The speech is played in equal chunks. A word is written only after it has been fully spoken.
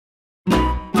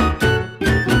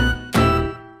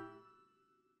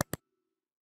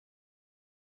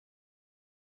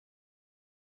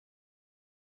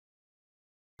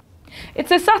It's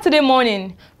a Saturday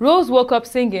morning. Rose woke up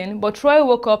singing, but Troy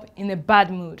woke up in a bad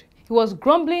mood. He was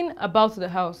grumbling about the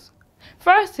house.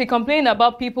 First, he complained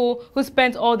about people who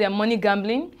spent all their money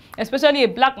gambling, especially a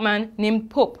black man named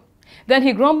Pope. Then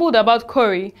he grumbled about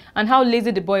Corey and how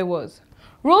lazy the boy was.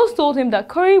 Rose told him that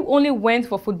Corey only went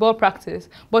for football practice,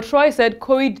 but Troy said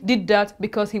Corey did that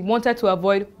because he wanted to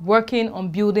avoid working on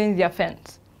building their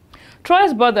fence.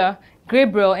 Troy's brother,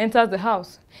 Gabriel, enters the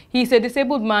house. He is a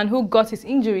disabled man who got his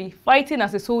injury fighting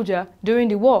as a soldier during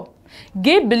the war.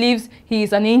 Gabe believes he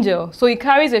is an angel, so he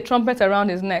carries a trumpet around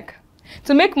his neck.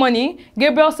 To make money,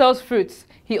 Gabriel sells fruits.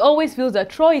 He always feels that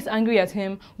Troy is angry at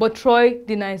him, but Troy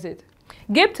denies it.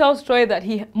 Gabe tells Troy that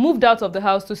he moved out of the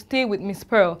house to stay with Miss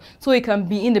Pearl so he can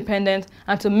be independent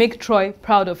and to make Troy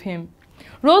proud of him.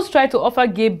 Rose tried to offer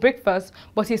Gabe breakfast,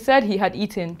 but he said he had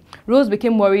eaten. Rose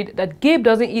became worried that Gabe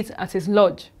doesn't eat at his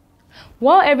lodge.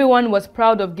 While everyone was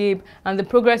proud of Gabe and the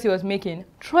progress he was making,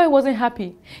 Troy wasn't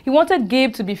happy. He wanted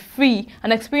Gabe to be free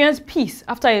and experience peace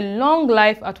after a long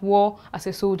life at war as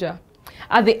a soldier.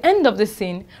 At the end of the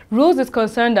scene, Rose is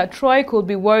concerned that Troy could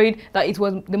be worried that it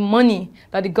was the money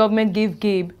that the government gave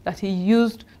Gabe that he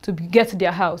used to get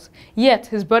their house. Yet,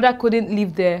 his brother couldn't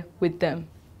live there with them.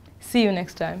 See you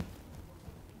next time.